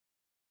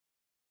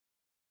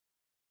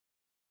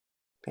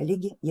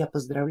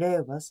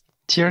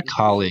Dear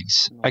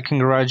colleagues, I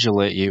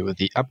congratulate you with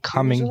the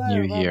upcoming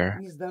new year.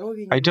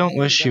 I don't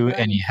wish you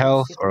any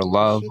health or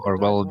love or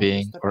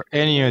well-being or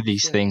any of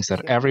these things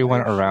that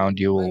everyone around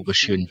you will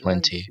wish you in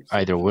plenty,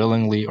 either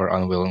willingly or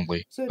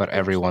unwillingly, but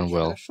everyone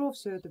will.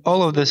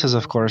 All of this is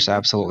of course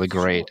absolutely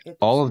great.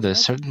 All of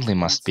this certainly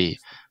must be.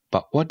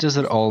 But what does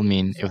it all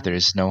mean if there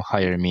is no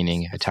higher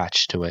meaning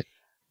attached to it?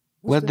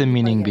 Let the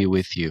meaning be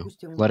with you.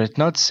 Let it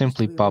not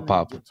simply pop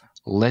up.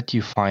 Let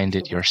you find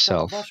it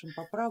yourself,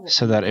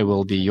 so that it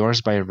will be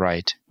yours by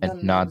right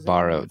and not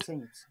borrowed.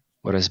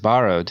 What is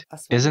borrowed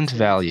isn't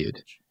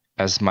valued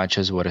as much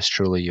as what is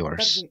truly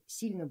yours.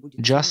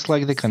 Just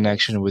like the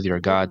connection with your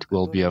God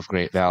will be of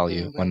great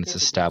value when it's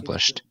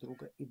established,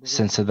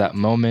 since at that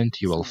moment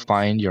you will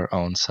find your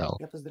own self.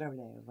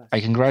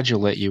 I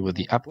congratulate you with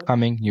the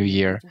upcoming new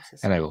year,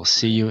 and I will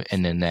see you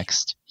in the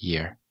next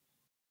year.